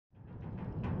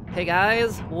Hey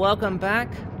guys, welcome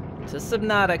back to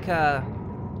Subnautica.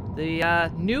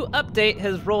 The new update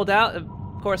has rolled out. Of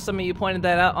course, some of you pointed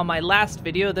that out on my last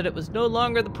video, that it was no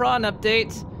longer the prawn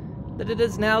update, that it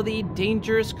is now the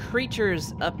dangerous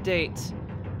creatures update.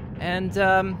 And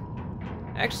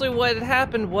actually what had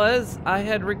happened was I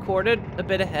had recorded a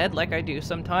bit ahead, like I do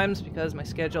sometimes, because my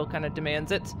schedule kind of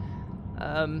demands it.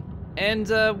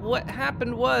 What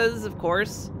happened was, of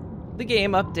course, the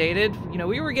game updated. You know,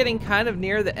 we were getting kind of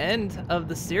near the end of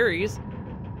the series,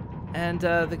 and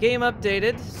the game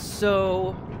updated,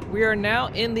 so we are now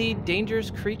in the Dangerous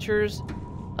Creatures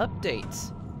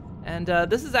update. And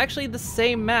this is actually the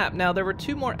same map. Now, there were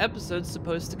 2 more episodes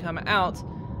supposed to come out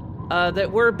that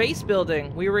were base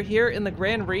building. We were here in the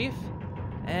Grand Reef,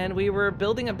 and we were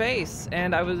building a base,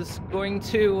 and I was going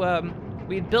to,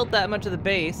 we'd built that much of the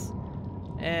base,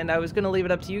 and I was going to leave it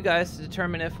up to you guys to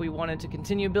determine if we wanted to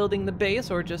continue building the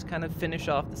base or just kind of finish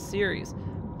off the series.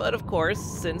 But of course,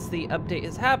 since the update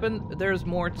has happened, there's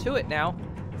more to it now.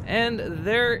 And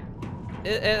there,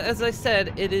 as I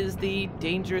said, it is the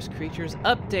Dangerous Creatures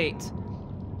update.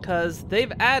 Because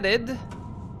they've added,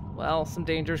 well, some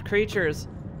dangerous creatures.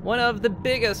 One of the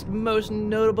biggest, most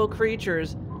notable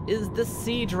creatures is the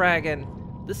sea dragon.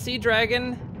 The sea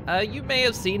dragon, you may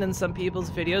have seen in some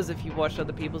people's videos if you've watched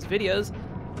other people's videos.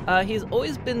 He's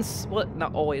always been, well,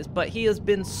 not always, but he has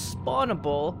been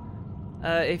spawnable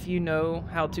if you know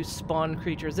how to spawn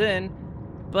creatures in.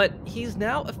 But he's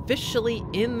now officially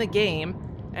in the game,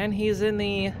 and he's in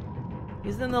the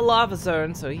lava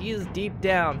zone, so he is deep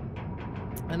down.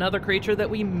 Another creature that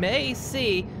we may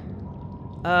see,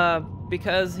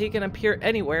 because he can appear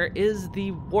anywhere, is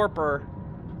the Warper.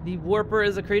 The Warper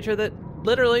is a creature that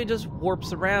literally just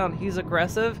warps around. He's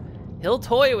aggressive. He'll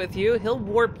toy with you, he'll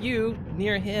warp you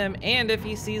near him, and if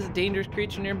he sees a dangerous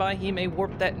creature nearby, he may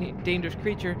warp that dangerous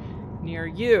creature near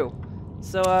you.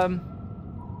 So,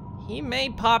 he may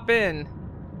pop in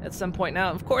at some point.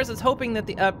 Now, of course, it's hoping that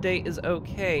the update is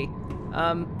okay.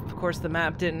 Of course, the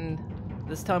map didn't,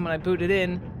 this time when I booted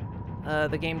in,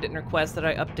 the game didn't request that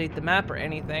I update the map or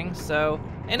anything, so,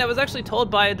 and I was actually told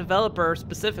by a developer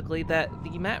specifically that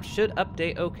the map should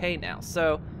update okay now,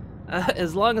 so,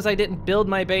 as long as I didn't build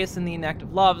my base in the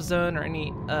inactive lava zone or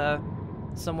any,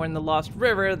 somewhere in the Lost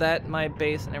River, that my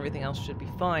base and everything else should be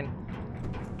fine.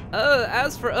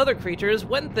 As for other creatures,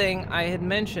 one thing I had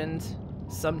mentioned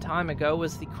some time ago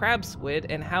was the crab squid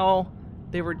and how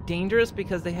they were dangerous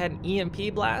because they had an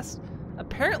EMP blast.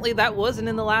 Apparently that wasn't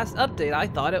in the last update. I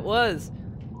thought it was.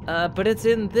 But it's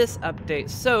in this update.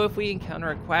 So if we encounter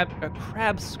a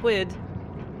crab squid,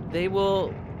 they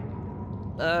will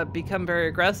become very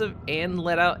aggressive and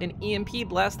let out an EMP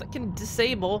blast that can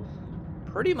disable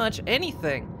pretty much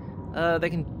anything. They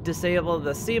can disable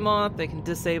the sea moth, they can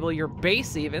disable your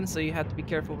base even, so you have to be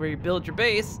careful where you build your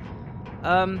base.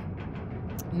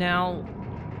 Now,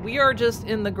 we are just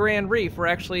in the Grand Reef, where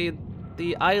actually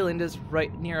the island is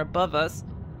right near above us,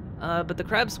 but the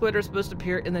crab squid are supposed to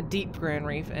appear in the deep Grand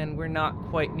Reef, and we're not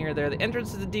quite near there. The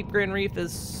entrance to the deep Grand Reef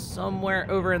is somewhere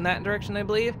over in that direction, I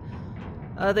believe.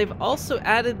 They've also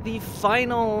added the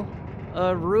final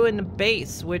ruined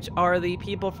base, which are the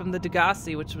people from the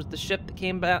Degassi, which was the ship that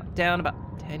came down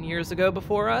about 10 years ago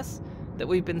before us, that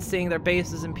we've been seeing their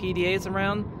bases and PDAs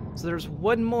around. So there's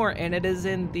one more, and it is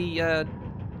in the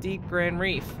deep Grand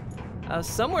Reef.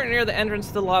 Somewhere near the entrance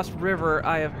to the Lost River,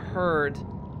 I have heard.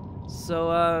 So,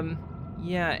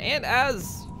 yeah, and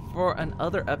as for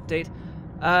another update,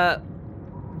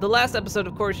 the last episode,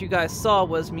 of course, you guys saw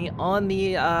was me on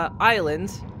the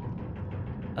island,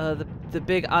 the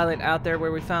big island out there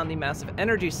where we found the massive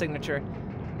energy signature.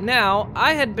 Now,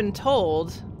 I had been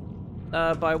told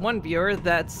by one viewer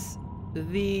that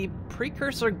the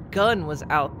precursor gun was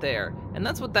out there, and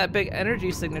that's what that big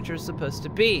energy signature is supposed to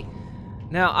be.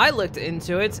 Now, I looked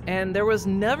into it, and there was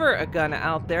never a gun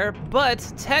out there, but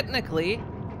technically,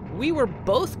 we were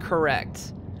both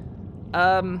correct.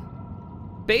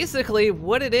 Basically,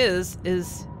 what it is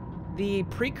the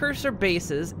precursor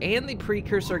bases and the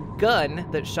precursor gun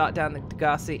that shot down the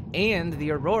Degassi and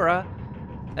the Aurora,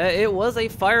 it was a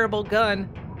fireable gun,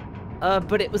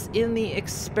 but it was in the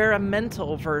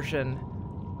experimental version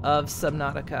of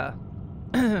Subnautica.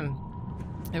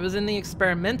 It was in the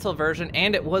experimental version,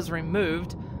 and it was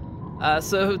removed.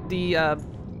 So the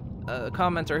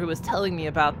commenter who was telling me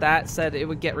about that said it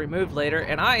would get removed later,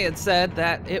 and I had said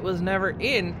that it was never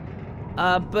in.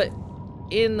 But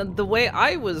in the way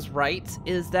I was right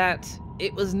is that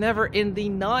it was never in the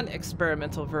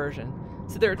non-experimental version.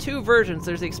 So there are 2 versions.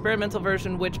 There's the experimental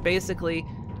version, which basically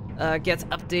gets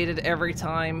updated every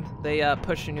time they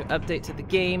push a new update to the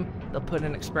game. They'll put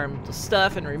in experimental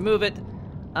stuff and remove it.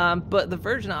 But the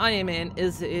version I am in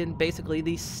is in basically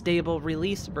the stable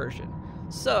release version.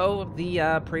 So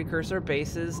the precursor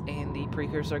bases and the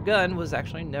precursor gun was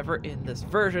actually never in this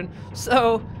version.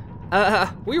 So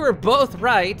we were both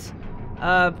right.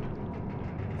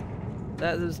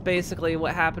 That is basically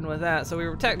what happened with that. So we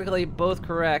were technically both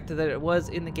correct that it was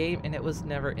in the game and it was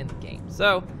never in the game.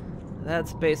 So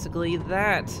that's basically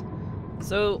that.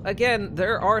 So again,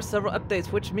 there are several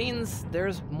updates, which means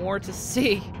there's more to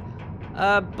see.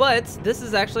 But this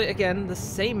is actually, again, the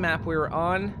same map we were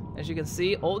on. As you can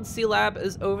see, Old Sea Lab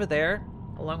is over there,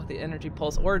 along with the Energy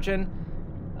Pulse Origin.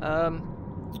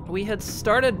 We had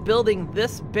started building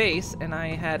this base, and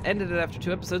I had ended it after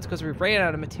 2 episodes because we ran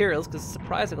out of materials, because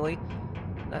surprisingly,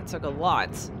 that took a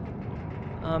lot.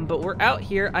 But we're out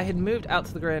here. I had moved out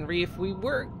to the Grand Reef.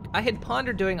 I had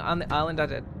pondered doing it on the island.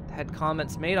 I had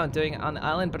comments made on doing it on the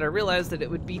island, but I realized that it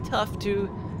would be tough to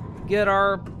get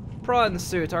our prawn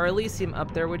suit, our Elysium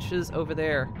up there, which is over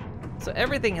there. So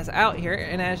everything is out here,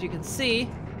 and as you can see,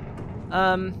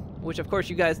 which of course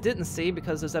you guys didn't see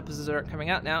because those episodes aren't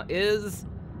coming out now, is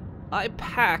I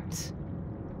packed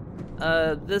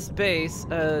this base,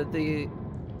 the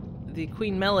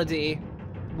Queen Melody,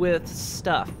 with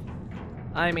stuff.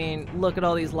 I mean, look at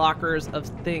all these lockers of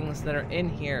things that are in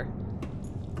here.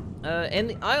 And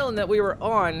the island that we were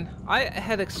on, I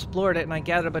had explored it and I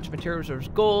gathered a bunch of materials. There was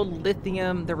gold,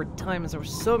 lithium, there were diamonds, there were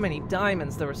so many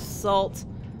diamonds, there was salt.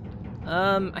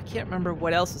 I can't remember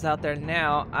what else was out there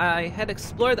now. I had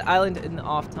explored the island in the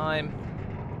off time,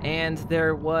 and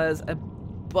there was a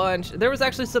bunch. There was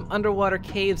actually some underwater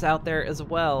caves out there as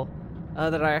well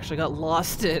that I actually got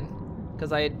lost in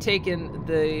because I had taken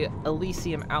the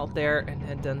Elysium out there and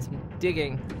had done some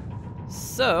digging.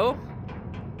 So,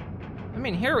 I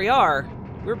mean, here we are.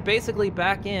 We're basically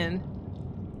back in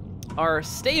our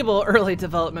stable early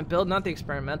development build, not the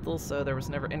experimental, so there was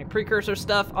never any precursor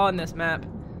stuff on this map.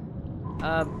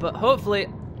 But hopefully,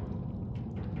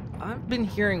 I've been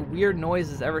hearing weird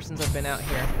noises ever since I've been out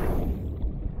here.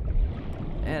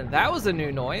 And that was a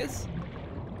new noise.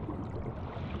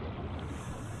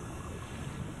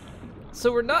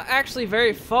 So we're not actually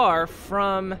very far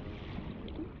from...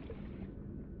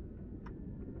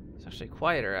 It's actually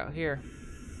quieter out here.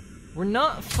 We're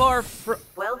not far from...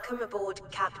 Welcome aboard,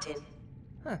 Captain.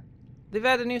 Huh. They've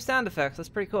added new sound effects. That's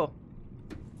pretty cool.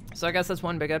 So I guess that's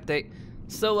one big update.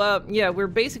 So, yeah, we're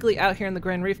basically out here in the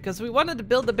Grand Reef because we wanted to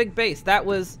build a big base. That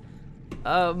was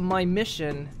my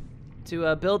mission,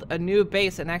 to build a new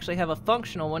base and actually have a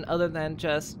functional one other than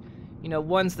just, you know,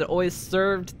 ones that always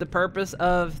served the purpose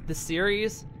of the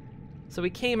series. So we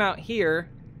came out here,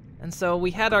 and so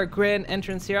we had our grand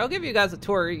entrance here. I'll give you guys a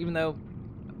tour, even though,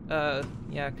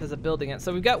 yeah, because of building it.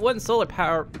 So we've got one solar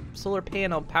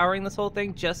panel powering this whole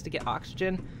thing just to get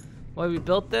oxygen while we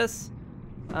built this.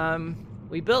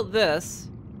 We built this.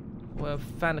 We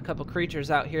found a couple creatures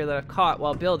out here that I've caught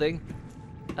while building.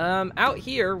 Out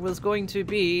here was going to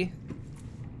be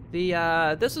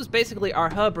the, this was basically our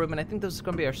hub room, and I think this is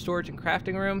going to be our storage and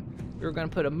crafting room. We were going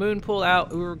to put a moon pool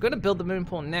out. We were going to build the moon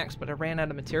pool next, but I ran out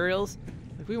of materials.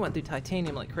 We went through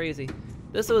titanium like crazy.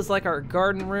 This was like our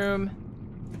garden room.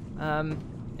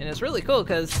 And it's really cool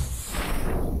because,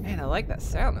 man, I like that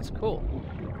sound. That's cool.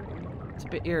 It's a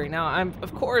bit eerie. Now, I'm,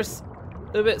 of course,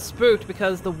 a bit spooked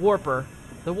because the Warper.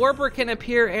 The Warper can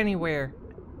appear anywhere.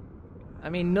 I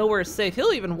mean, nowhere is safe.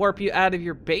 He'll even warp you out of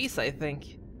your base, I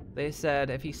think. They said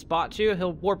if he spots you,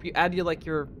 he'll warp you out of like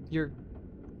your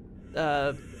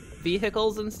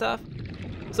vehicles and stuff.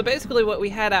 So basically what we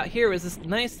had out here was this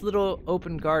nice little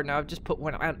open garden. I've just put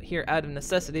one out here out of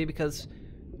necessity because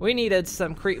we needed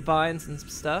some creep vines and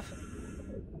stuff.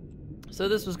 So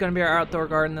this was going to be our outdoor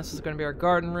garden. This was going to be our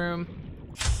garden room.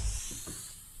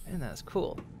 And that's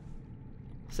cool.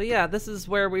 So yeah, this is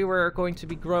where we were going to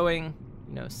be growing,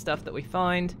 you know, stuff that we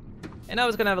find. And I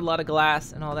was going to have a lot of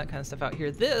glass and all that kind of stuff out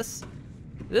here. This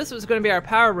was going to be our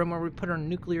power room where we put our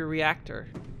nuclear reactor.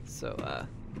 So,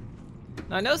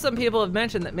 now I know some people have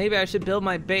mentioned that maybe I should build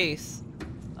my base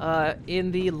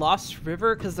in the Lost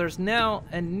River, because there's now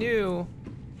a new...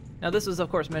 Now this was of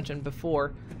course mentioned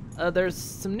before. There's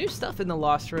some new stuff in the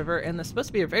Lost River, and it's supposed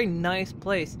to be a very nice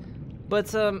place.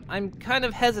 But I'm kind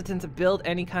of hesitant to build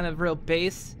any kind of real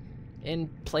base in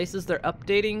places they're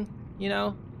updating, you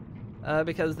know?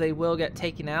 Because they will get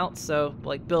taken out. So,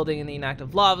 like building in the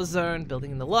inactive lava zone,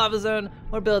 building in the lava zone,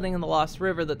 or building in the Lost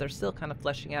River that they're still kind of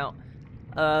fleshing out.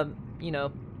 You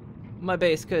know, my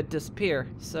base could disappear.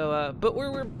 So, but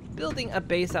we're building a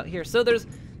base out here. So there's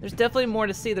definitely more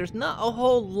to see. There's not a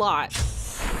whole lot.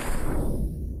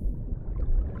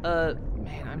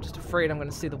 Man, I'm just afraid I'm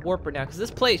gonna see the Warper now, because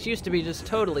this place used to be just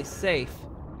totally safe.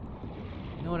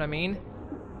 You know what I mean?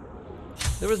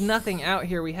 There was nothing out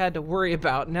here we had to worry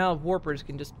about. Now warpers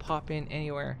can just pop in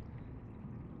anywhere.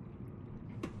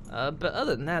 But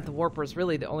other than that, the warper is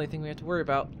really the only thing we have to worry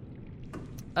about.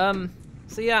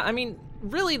 So yeah, I mean,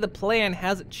 really the plan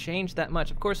hasn't changed that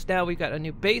much. Of course, now we've got a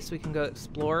new base we can go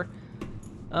explore.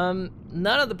 None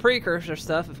of the precursor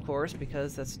stuff, of course,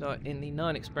 because that's not in the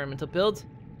non-experimental build.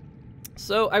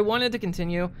 So I wanted to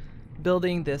continue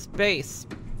building this base.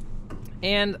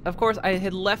 And of course, I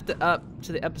had left it up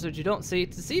to the episodes you don't see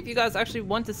to see if you guys actually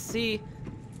want to see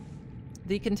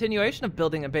the continuation of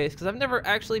building a base, because I've never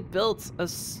actually built a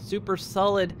super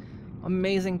solid,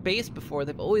 amazing base before.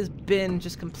 They've always been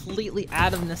just completely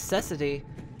out of necessity.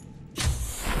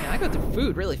 Man, I go through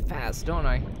food really fast, don't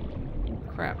I?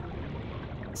 Crap.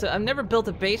 So I've never built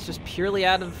a base just purely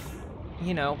out of,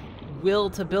 you know, will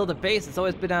to build a base. It's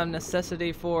always been out of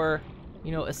necessity for,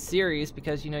 you know, a series,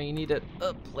 because, you know, you need a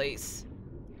place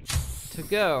to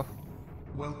go.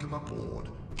 Welcome aboard,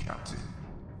 Captain.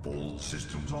 All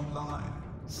systems online.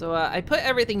 So I put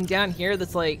everything down here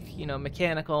that's like, you know,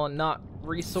 mechanical and not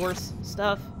resource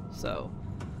stuff. So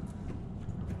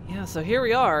yeah, so here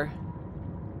we are.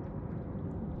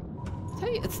 I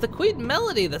tell you, it's the Queen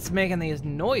Melody that's making these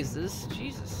noises.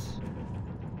 Jesus.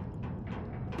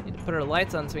 Need to put our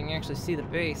lights on so we can actually see the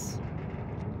base.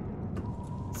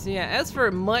 So yeah, as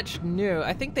for much new,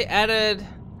 I think they added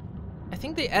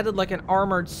like an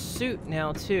armored suit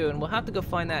now too, and we'll have to go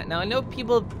find that. Now I know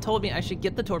people have told me I should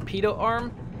get the torpedo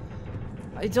arm.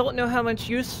 I don't know how much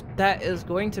use that is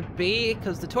going to be,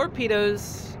 because the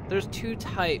torpedoes, there's two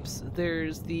types.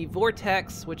 There's the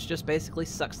vortex, which just basically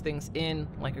sucks things in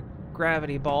like a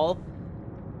gravity ball.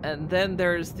 And then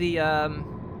there's the, oh,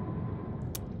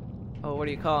 what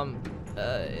do you call them?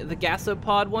 The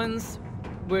gasopod ones,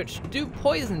 which do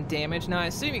poison damage. Now I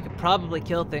assume you could probably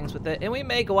kill things with it, and we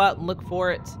may go out and look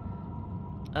for it.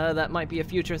 That might be a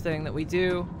future thing that we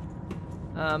do.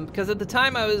 Because at the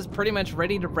time I was pretty much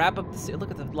ready to wrap up the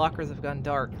look at the lockers have gone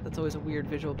dark. That's always a weird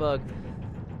visual bug.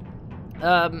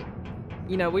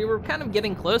 You know, we were kind of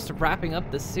getting close to wrapping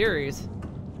up this series.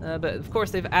 But of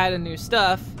course they've added new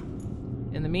stuff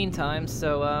in the meantime,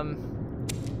 so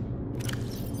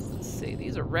let's see,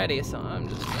 these are ready, so I'm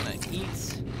just gonna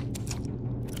eat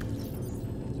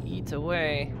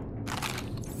away.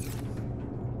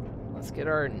 Let's get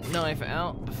our knife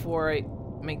out before I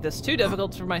make this too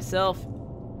difficult for myself.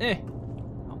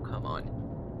 Oh, come on.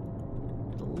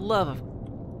 For the love of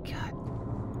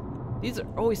God. These are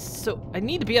always so... I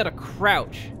need to be able to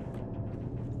crouch.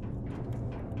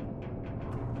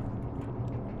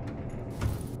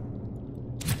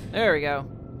 There we go.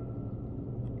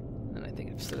 And I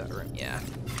think I've still got room. Yeah.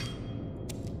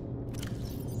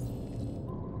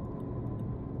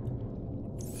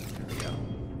 There we go.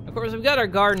 Of course, we've got our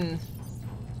garden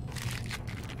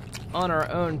on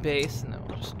our own base, and then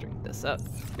we'll just drink this up.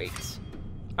 Great.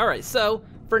 Alright, so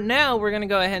for now we're gonna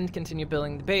go ahead and continue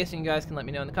building the base, and you guys can let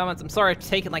me know in the comments. I'm sorry it's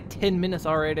taken like 10 minutes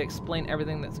already to explain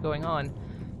everything that's going on,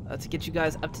 to get you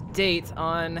guys up to date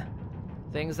on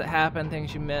things that happen,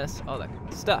 things you miss, all that kind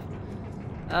of stuff.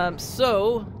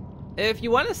 So if you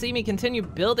want to see me continue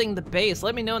building the base,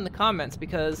 let me know in the comments,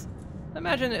 because I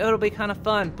imagine it'll be kind of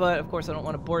fun, but of course I don't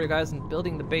want to bore you guys in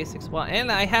building the basics while, and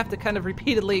I have to kind of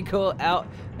repeatedly go out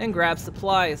and grab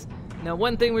supplies. Now,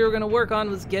 one thing we were going to work on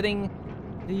was getting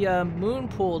the moon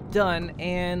pool done,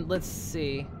 and let's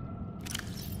see.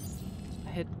 I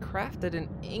had crafted an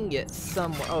ingot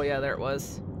somewhere. Oh yeah, there it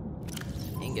was.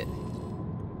 Ingot.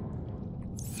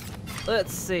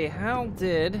 Let's see, how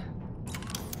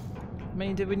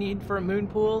many did we need for a moon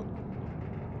pool?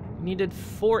 We needed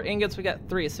 4 ingots, we got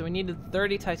 3, so we needed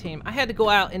 30 titanium. I had to go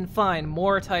out and find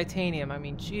more titanium. I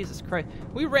mean, Jesus Christ.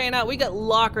 We ran out, we got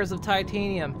lockers of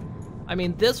titanium. I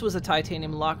mean, this was a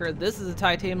titanium locker, this is a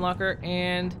titanium locker,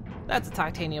 and that's a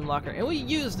titanium locker, and we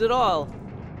used it all.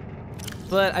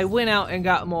 But I went out and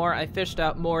got more, I fished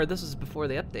out more. This was before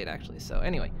the update, actually, so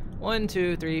anyway. 1,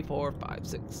 2, 3, 4, 5,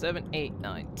 6, 7, 8,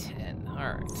 9, 10.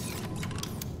 Alright.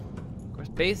 Of course,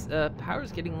 base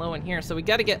power's getting low in here, so we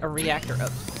gotta get a reactor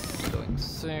up going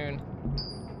soon.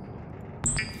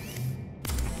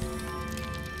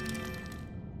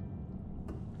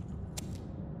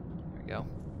 There we go.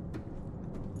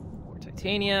 More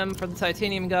titanium for the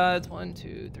titanium gods. 1,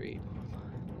 2, 3, 4,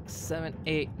 5, 6, 7,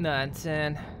 8, 9,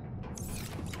 10.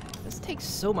 This takes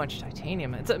so much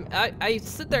titanium. It's I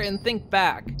sit there and think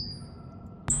back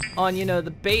on, you know,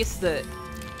 the base that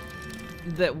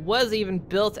was even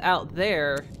built out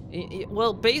there.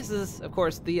 Well, bases, of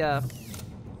course, the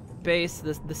base,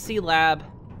 the Sea Lab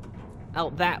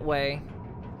out that way,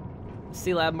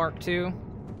 Sea Lab Mark II,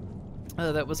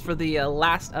 that was for the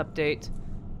last update.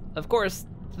 Of course,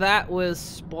 that was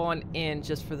spawned in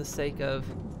just for the sake of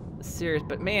the series,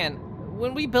 but man,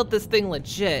 when we built this thing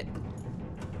legit,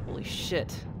 holy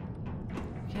shit.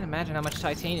 I can't imagine how much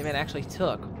titanium it actually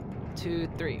took. 2,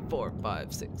 3, 4,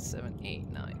 5, 6, 7,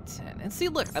 8, 9, 10. And see,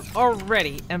 look, I've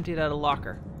already emptied out a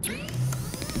locker.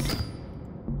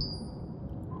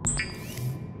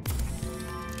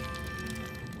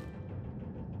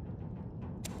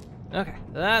 Okay,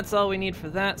 that's all we need for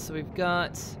that. So we've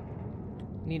got,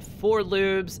 need 4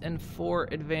 lubes and 4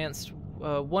 advanced,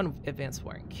 1 advanced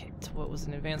wiring kit. What was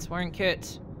an advanced wiring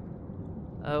kit?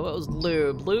 What was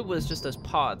lube? Lube was just those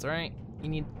pods, right? You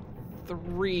need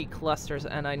 3 clusters,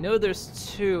 and I know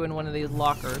there's 2 in one of these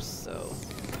lockers, so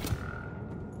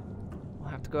we'll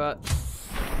have to go out.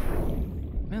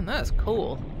 Man, that's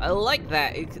cool. I like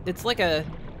that. It's like a,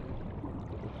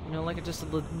 you know, like just a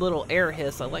little air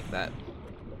hiss. I like that.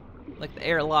 Like the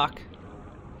airlock.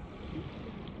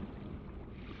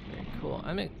 Very cool.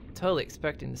 I'm totally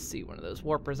expecting to see one of those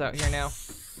warpers out here now.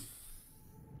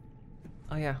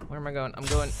 Oh yeah, where am I going? I'm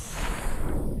going...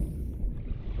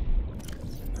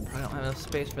 I don't have enough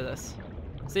space for this.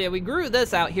 So yeah, we grew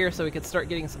this out here so we could start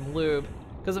getting some lube.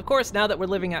 Because of course, now that we're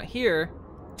living out here...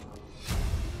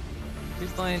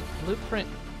 Please find blueprint.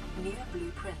 New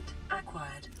blueprint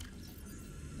acquired.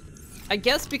 I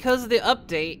guess because of the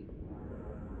update...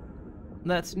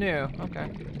 That's new.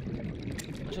 Okay.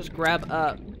 Let's just grab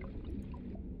up.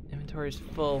 Inventory's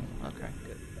full. Okay,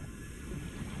 good.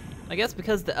 I guess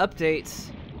because the update,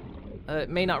 it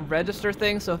may not register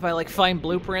things, so if I like find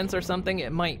blueprints or something,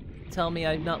 it might tell me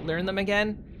I've not learned them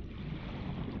again.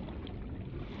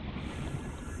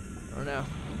 I don't know.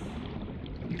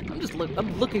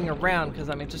 I'm looking around because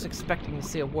I'm just expecting to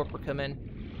see a warper come in.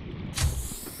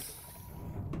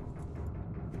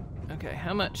 Okay,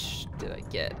 how much did I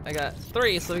get? I got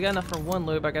 3, so we got enough for 1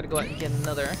 lube. I gotta go out and get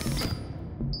another.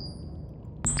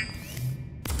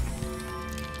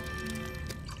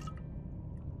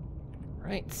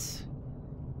 Right.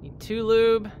 Need 2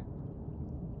 lube.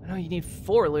 No, you need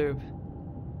 4 lube.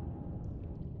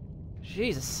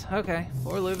 Jesus. Okay,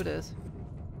 4 lube it is.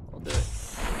 We'll do it.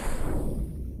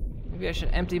 Maybe I should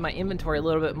empty my inventory a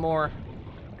little bit more.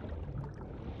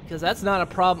 Because that's not a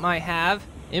problem I have.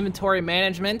 Inventory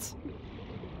management.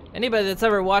 Anybody that's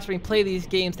ever watched me play these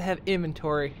games that have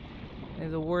inventory, they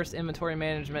have the worst inventory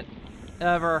management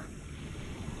ever.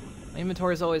 My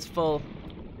inventory is always full.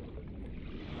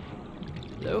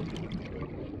 Hello?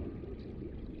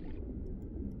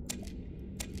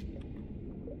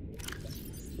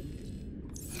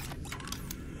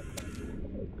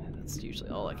 That's usually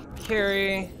all I can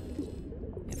carry.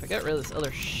 If I got rid of this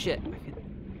other shit, I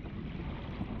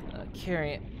could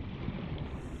carry it.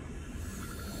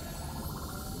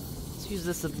 Use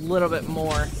this a little bit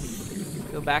more.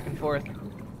 Go back and forth.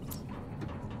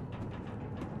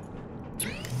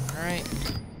 Alright.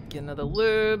 Get another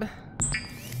lube.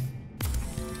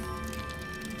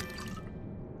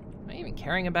 Am I even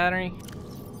carrying a battery?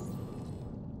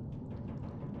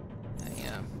 I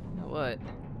am. You know what?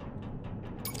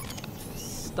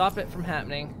 Stop it from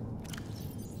happening.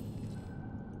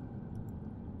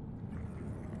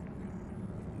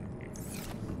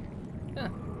 Huh.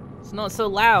 It's not so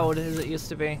loud as it used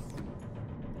to be.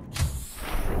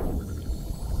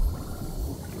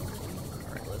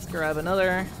 Alright, let's grab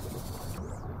another.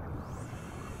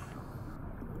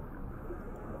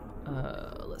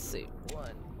 Let's see.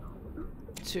 1,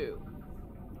 2,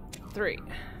 3.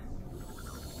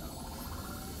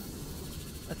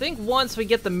 I think once we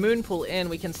get the moon pool in,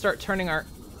 we can start turning our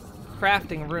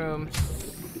crafting room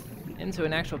into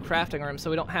an actual crafting room so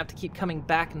we don't have to keep coming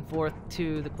back and forth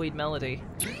to the Queen Melody.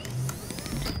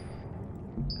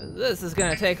 This is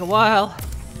gonna take a while.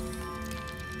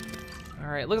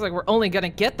 Alright, looks like we're only gonna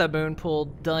get the moon pool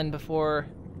done before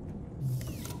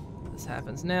this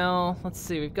happens. Now, let's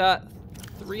see, we've got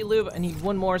 3 lube. I need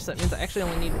 1 more, so that means I actually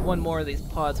only need 1 more of these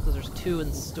pods because there's 2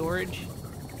 in storage.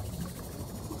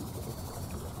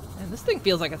 And this thing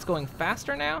feels like it's going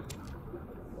faster now.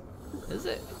 Is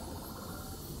it?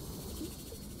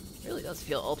 It really does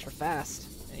feel ultra fast.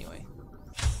 Anyway.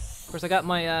 Of course, I got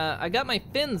my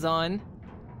fins on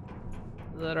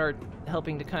that are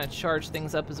helping to kind of charge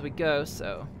things up as we go,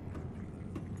 so.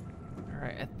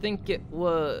 Alright, I think it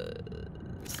was...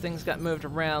 Things got moved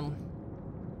around.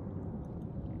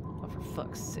 Oh, for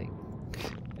fuck's sake.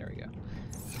 There we go.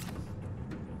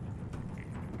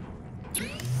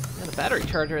 Yeah, the battery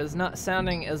charger is not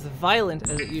sounding as violent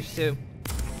as it used to.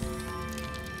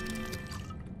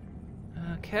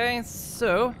 Okay,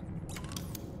 so...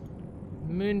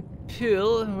 Moon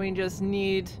pool, we just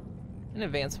need an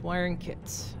advanced wiring kit.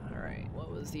 Alright, what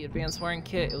was the advanced wiring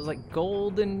kit? It was like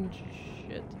gold and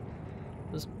shit.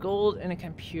 was gold and a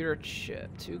computer chip.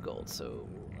 2 gold. So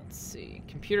let's see.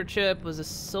 Computer chip was a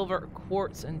silver,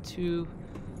 quartz, and 2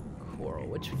 coral,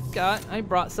 which we got. I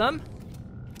brought some.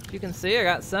 You can see I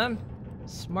got some.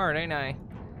 Smart, ain't I?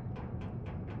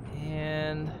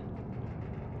 And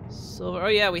silver. Oh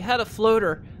yeah, we had a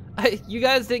floater. You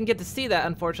guys didn't get to see that,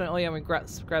 unfortunately. Yeah, we grabbed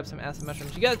some acid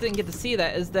mushrooms. You guys didn't get to see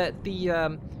that. Is that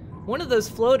the one of those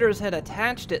floaters had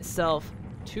attached itself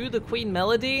to the Queen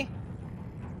Melody,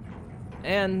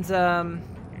 and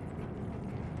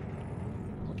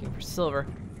looking for silver.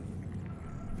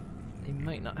 They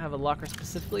might not have a locker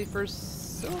specifically for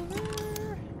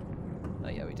silver. Oh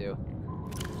yeah, we do.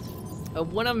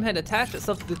 One of them had attached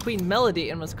itself to the Queen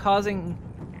Melody and was causing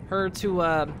her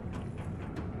to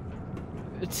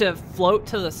float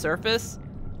to the surface.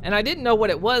 And I didn't know what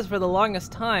it was for the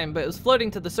longest time, but it was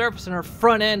floating to the surface and her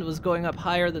front end was going up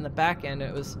higher than the back end.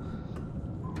 It was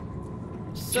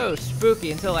so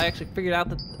spooky until I actually figured out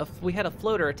that we had a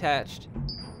floater attached.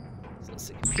 So let's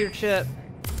see, computer chip.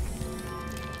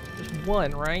 There's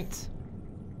 1, right?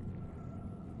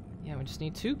 Yeah, we just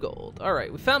need 2 gold.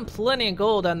 Alright, we found plenty of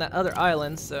gold on that other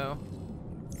island, so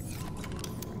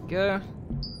there we go.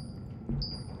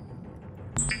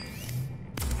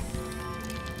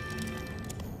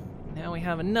 Now we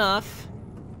have enough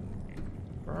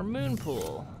for our moon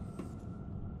pool.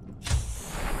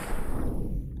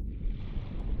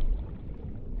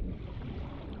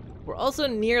 We're also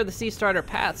near the sea starter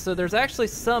path, so there's actually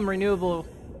some renewable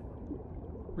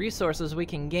resources we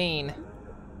can gain.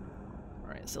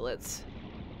 Alright, so let's...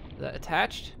 Is that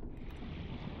attached?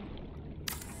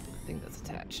 I think that's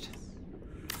attached.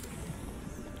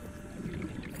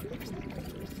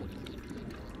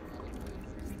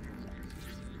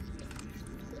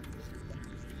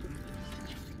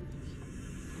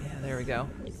 There we go.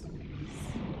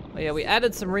 Oh yeah, we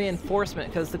added some reinforcement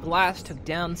because the glass took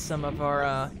down some of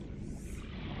our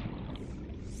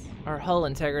hull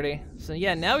integrity. So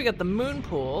yeah, now we got the moon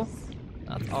pool.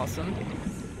 That's awesome.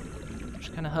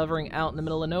 Just kind of hovering out in the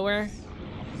middle of nowhere.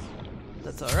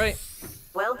 That's all right.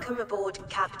 Welcome aboard,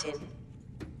 Captain.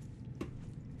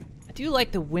 I do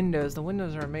like the windows. The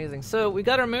windows are amazing. So we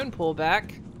got our moon pool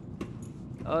back.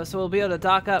 So we'll be able to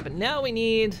dock up. But now we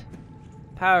need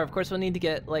power. Of course, we'll need to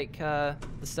get like the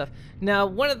stuff. Now,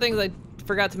 one of the things I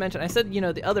forgot to mention, I said, you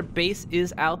know, the other base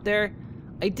is out there.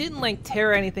 I didn't like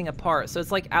tear anything apart, so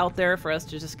it's like out there for us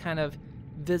to just kind of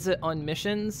visit on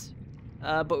missions.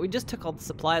 But we just took all the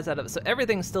supplies out of it, so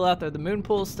everything's still out there. The moon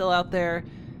pool's still out there.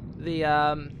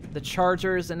 The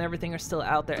chargers and everything are still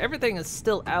out there. Everything is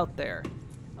still out there.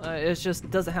 It just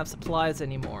doesn't have supplies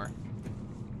anymore.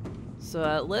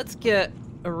 So let's get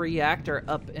a reactor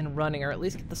up and running, or at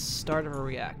least get the start of a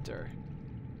reactor.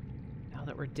 Now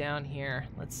that we're down here,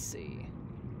 let's see.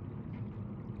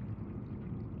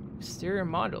 Exterior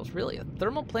modules, really? A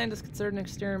thermal plant is considered an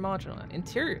exterior module.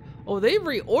 Interior, oh, they've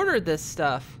reordered this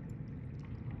stuff.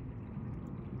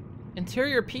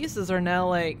 Interior pieces are now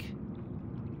like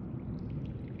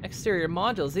exterior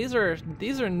modules. These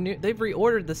are new. They've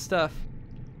reordered this stuff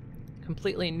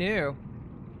completely new.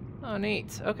 Oh,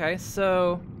 neat. Okay,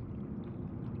 so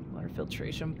water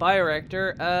filtration,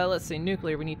 bioreactor. Let's see,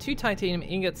 nuclear. We need 2 titanium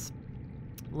ingots,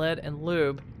 lead, and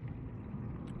lube.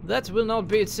 That will not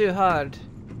be too hard.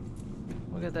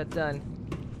 We'll get that done.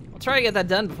 I'll try to get that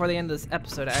done before the end of this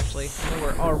episode, actually. I know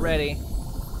we're already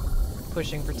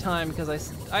pushing for time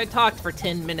because I talked for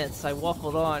 10 minutes. I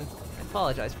waffled on. I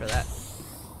apologize for that.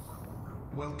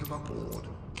 Welcome aboard,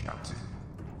 Captain.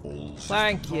 All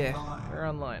Thank systems you. online. We're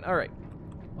online. All right.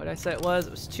 What I said was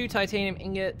it was 2 titanium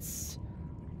ingots,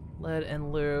 lead,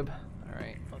 and lube. All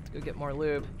right. Let's go get more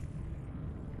lube.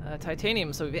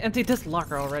 Titanium. So we've emptied this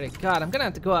locker already. God, I'm gonna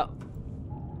have to go out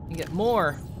and get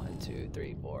more. 1, 2,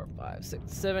 3, 4, 5,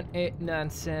 6, 7, 8, 9,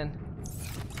 10.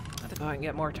 I have to go out and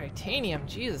get more titanium.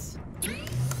 Jesus.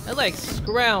 I like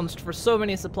scrounged for so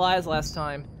many supplies last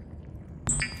time.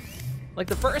 Like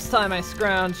the first time I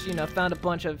scrounged, you know, found a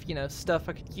bunch of, you know, stuff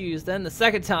I could use. Then the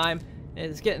second time,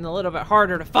 it's getting a little bit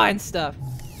harder to find stuff.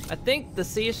 I think the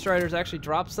Sea Striders actually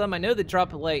dropped some. I know they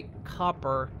drop like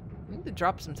copper. I think they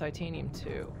dropped some titanium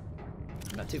too.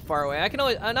 I'm not too far away. I can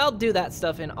always, and I'll do that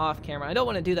stuff in off camera. I don't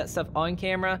want to do that stuff on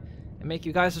camera and make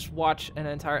you guys just watch an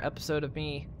entire episode of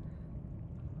me.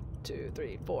 2,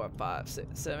 3, 4, 5,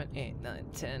 6, 7, 8, 9,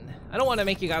 10. I don't want to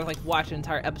make you guys like watch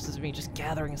entire episodes of me just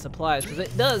gathering supplies because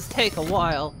it does take a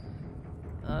while.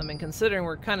 And considering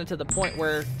we're kind of to the point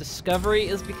where discovery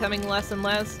is becoming less and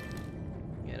less,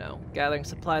 you know, gathering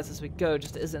supplies as we go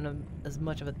just isn't as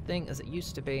much of a thing as it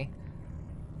used to be.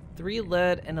 3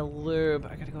 lead and a lube.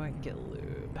 I gotta go ahead and get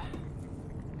lube.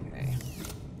 Okay.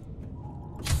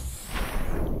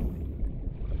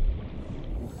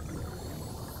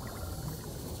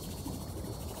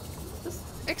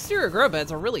 exterior grow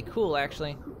beds are really cool,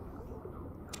 actually. 1,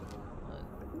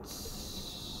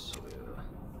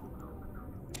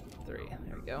 2, 3.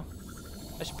 There we go.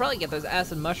 I should probably get those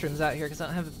acid mushrooms out here because I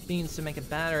don't have the beans to make a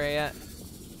battery yet.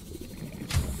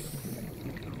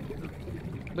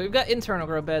 But we've got internal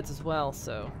grow beds as well,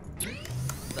 so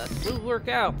that will work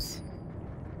out.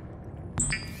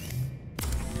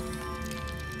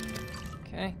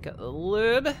 Okay, got the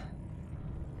lid. And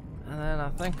then I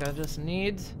think I just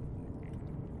need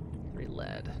 3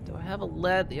 lead. Do I have a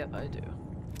lead? Yep, I do.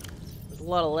 There's a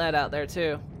lot of lead out there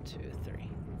too. 2, 3.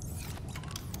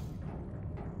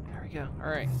 There we go.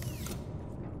 Alright.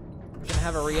 We're gonna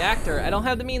have a reactor. I don't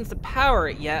have the means to power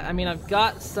it yet. I mean, I've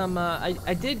got some,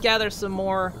 I did gather some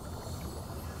more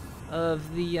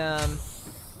of the, oh,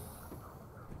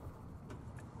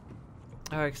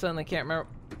 I suddenly can't remember.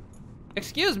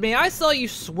 Excuse me, I saw you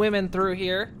swimming through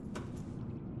here.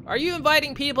 Are you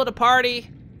inviting people to party?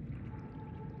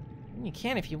 You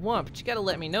can if you want, but you gotta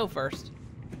let me know first.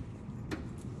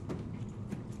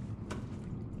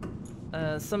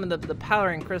 Some of the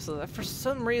powering crystals, for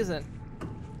some reason,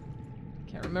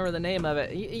 can't remember the name of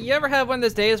it. You ever have one of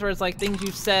those days where it's like things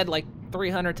you've said like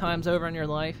 300 times over in your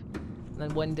life, and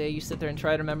then one day you sit there and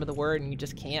try to remember the word and you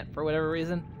just can't for whatever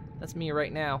reason? That's me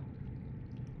right now.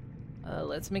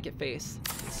 Let's make it face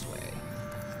this way.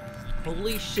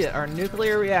 Holy shit, our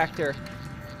nuclear reactor.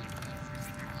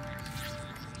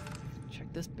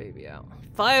 Check this baby out.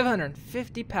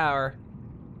 550 power.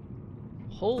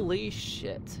 Holy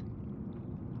shit.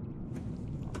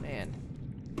 Oh man,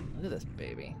 look at this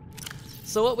baby.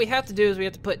 So what we have to do is we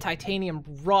have to put titanium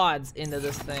rods into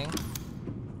this thing.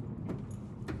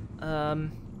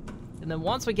 And then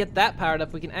once we get that powered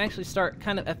up, we can actually start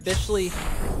kind of officially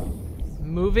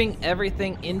moving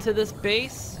everything into this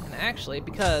base. And actually,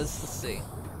 because, let's see.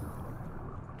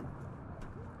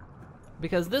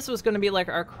 Because this was going to be like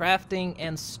our crafting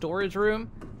and storage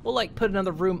room, we'll like put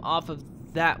another room off of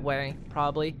that way,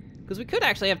 probably. Because we could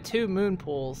actually have 2 moon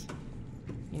pools.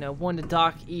 You know, one to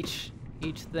dock each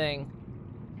thing.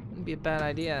 Wouldn't be a bad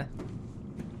idea.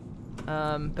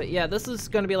 But yeah, this is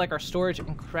going to be like our storage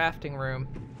and crafting room.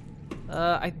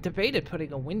 I debated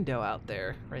putting a window out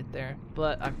there, right there,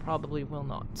 but I probably will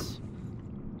not.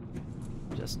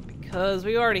 Just because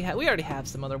we already have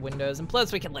some other windows, and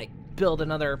plus we can like build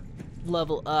another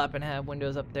level up and have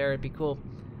windows up there. It'd be cool.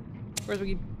 Of course,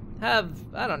 we could have,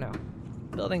 I don't know,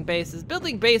 building bases.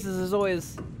 Building bases is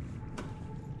always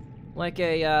like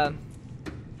a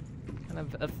kind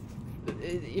of a,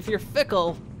 if you're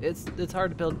fickle, it's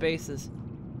hard to build bases.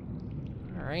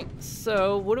 All right,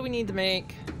 so what do we need to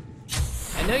make?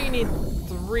 I know you need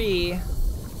 3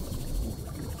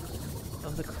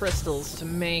 of the crystals to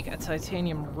make a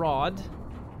titanium rod.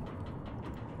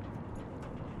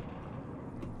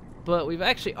 But we've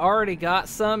actually already got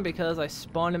some because I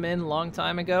spawned them in a long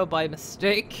time ago by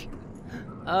mistake.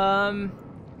 Yeah,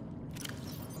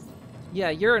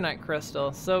 uranite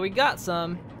crystal. So we got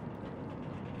some,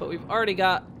 but we've already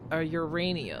got our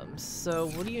uranium. So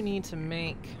what do you need to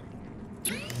make?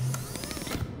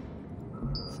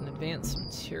 Advanced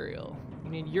material.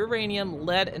 You need uranium,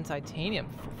 lead, and titanium.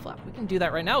 Fuck, we can do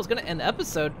that right now. I was gonna end the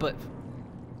episode, but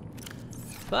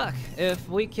fuck, if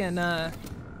we can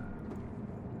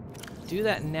do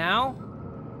that now,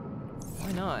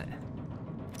 why not?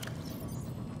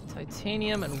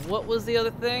 Titanium, and what was the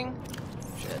other thing?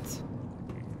 Shit.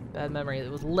 Bad memory. It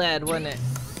was lead, wasn't it?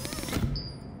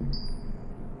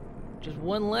 Just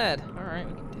 1 lead. Alright,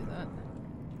 we can do that.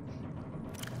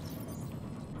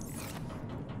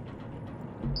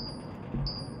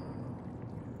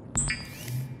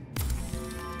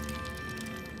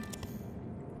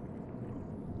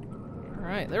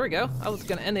 Alright, there we go. I was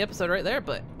gonna end the episode right there,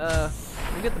 but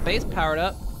we get the base powered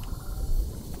up.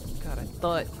 God, I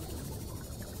thought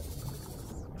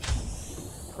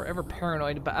forever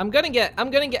paranoid, but I'm gonna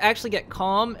actually get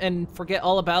calm and forget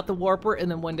all about the warper,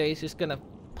 and then one day he's just gonna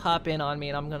pop in on me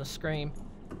and I'm gonna scream.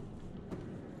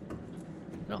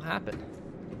 It'll happen.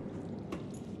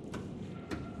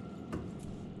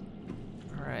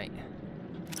 Alright.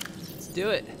 Let's do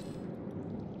it.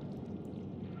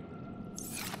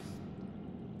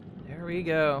 There we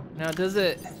go. Now does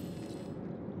it...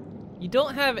 You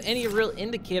don't have any real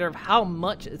indicator of how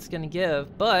much it's gonna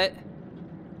give, but...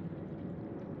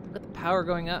 Look at the power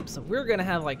going up, so we're gonna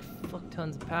have like fuck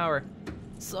tons of power.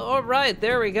 So alright,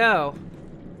 there we go.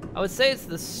 I would say it's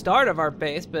the start of our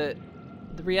base, but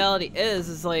the reality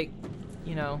is like,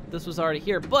 you know, this was already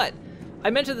here. But I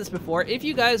mentioned this before, if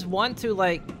you guys want to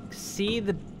like see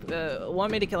the,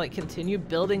 want me to like continue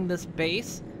building this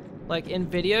base, like in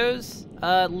videos,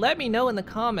 let me know in the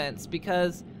comments,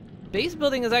 because base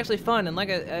building is actually fun, and like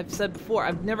I've said before,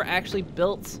 I've never actually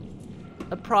built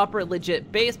a proper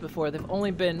legit base before. They've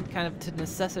only been kind of to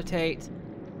necessitate,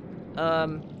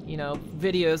 you know,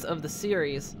 videos of the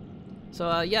series.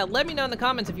 So yeah, let me know in the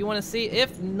comments if you want to see.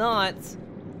 If not,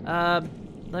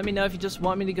 let me know if you just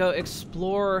want me to go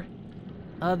explore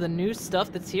the new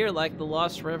stuff that's here, like the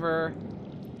Lost River,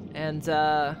 and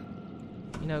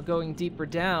you know, going deeper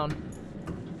down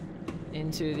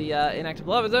into the inactive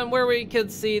lava zone where we could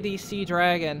see the sea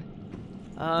dragon.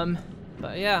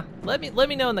 But yeah, let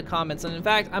me know in the comments. And in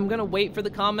fact, I'm gonna wait for the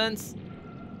comments.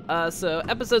 So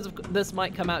episodes of this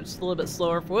might come out just a little bit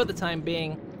slower for the time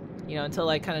being, you know, until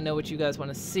I kind of know what you guys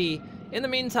want to see. In the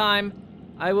meantime,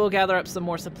 I will gather up some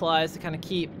more supplies to kind of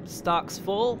keep stocks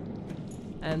full.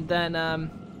 And then,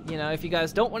 you know, if you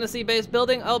guys don't want to see base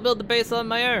building, I'll build the base on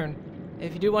my own.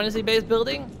 If you do want to see base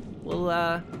building,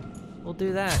 we'll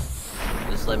do that.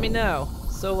 Just let me know.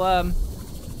 So,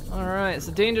 alright,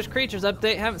 so Dangerous Creatures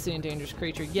update. Haven't seen a Dangerous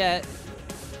Creature yet.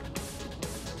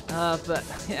 But,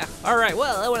 yeah. Alright,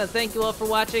 well, I want to thank you all for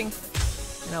watching,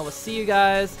 and I will see you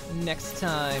guys next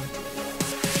time.